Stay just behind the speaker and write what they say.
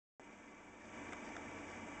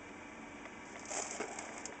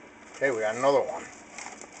Okay, we got another one.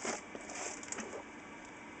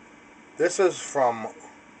 This is from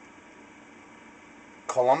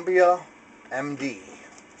Columbia MD.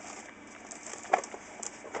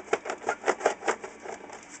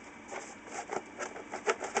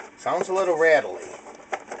 Sounds a little rattly.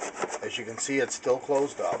 As you can see, it's still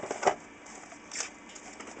closed up.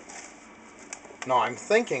 Now, I'm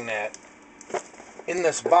thinking that in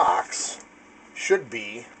this box should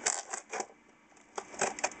be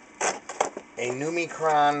a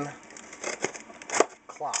Numicron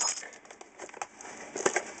clock.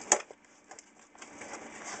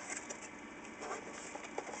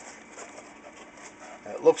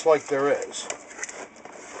 It looks like there is,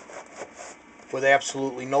 with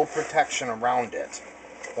absolutely no protection around it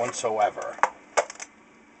whatsoever.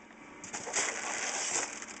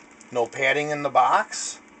 No padding in the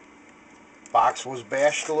box. Box was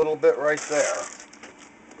bashed a little bit right there.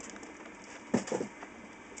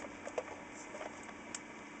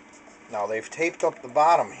 Now they've taped up the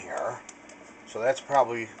bottom here, so that's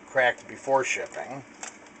probably cracked before shipping.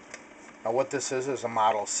 Now what this is a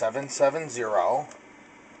model 770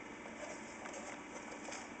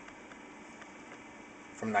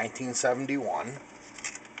 from 1971.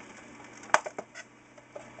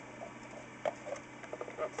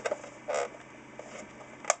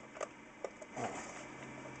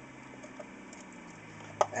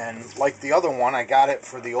 And like the other one, I got it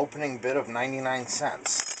for the opening bid of 99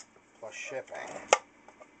 cents plus shipping.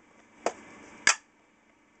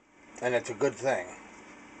 And it's a good thing,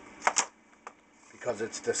 because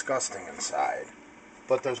it's disgusting inside.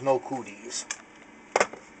 But there's no cooties.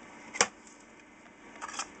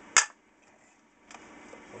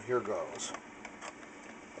 So here goes.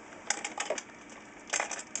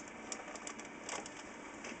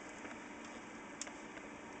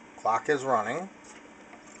 Clock is running.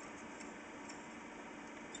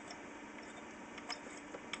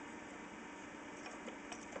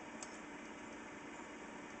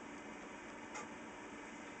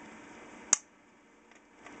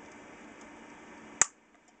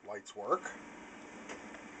 Lights work.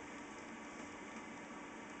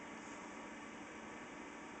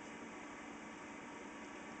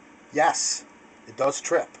 Yes, it does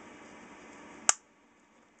trip.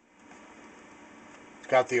 It's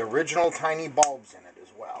got the original tiny bulbs in it as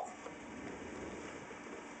well.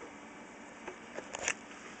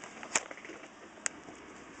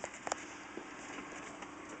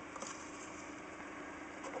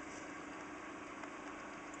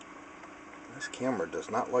 This camera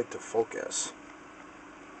does not like to focus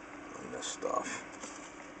on this stuff.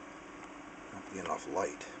 Not be enough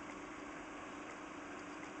light.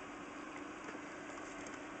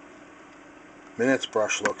 Minutes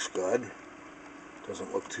brush looks good.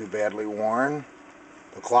 Doesn't look too badly worn.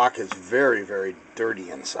 The clock is very, very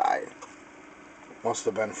dirty inside. Must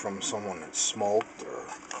have been from someone that smoked or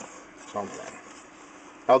something.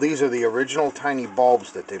 Now these are the original tiny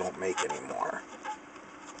bulbs that they don't make anymore.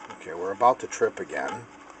 Okay, we're about to trip again.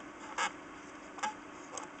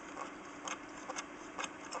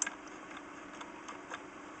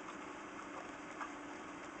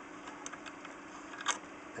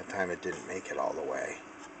 That time it didn't make it all the way.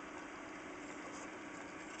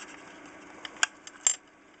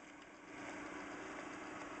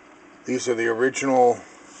 These are the original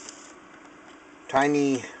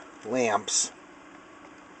tiny lamps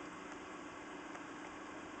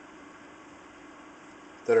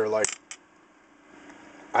that are like,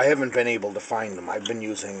 I haven't been able to find them. I've been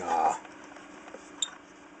using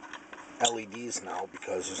LEDs now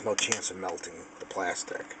because there's no chance of melting the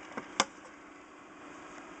plastic.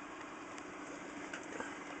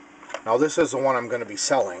 Now this is the one I'm going to be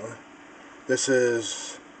selling. This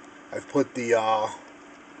is, I've put the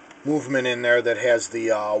movement in there that has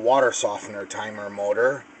the water softener timer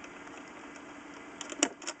motor.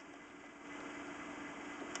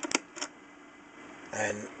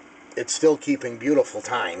 And it's still keeping beautiful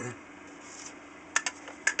time.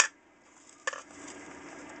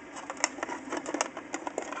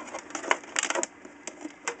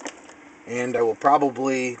 And I will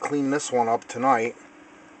probably clean this one up tonight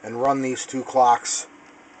and run these two clocks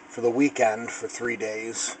for the weekend for 3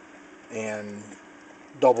 days and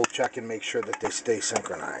double check and make sure that they stay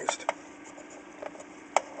synchronized.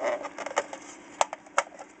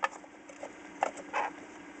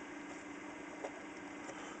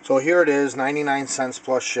 So here it is, 99 cents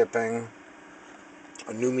plus shipping,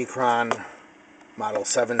 a Numicron model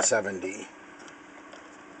 770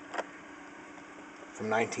 from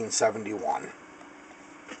 1971.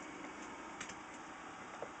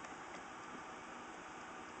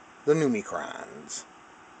 The Numicrons.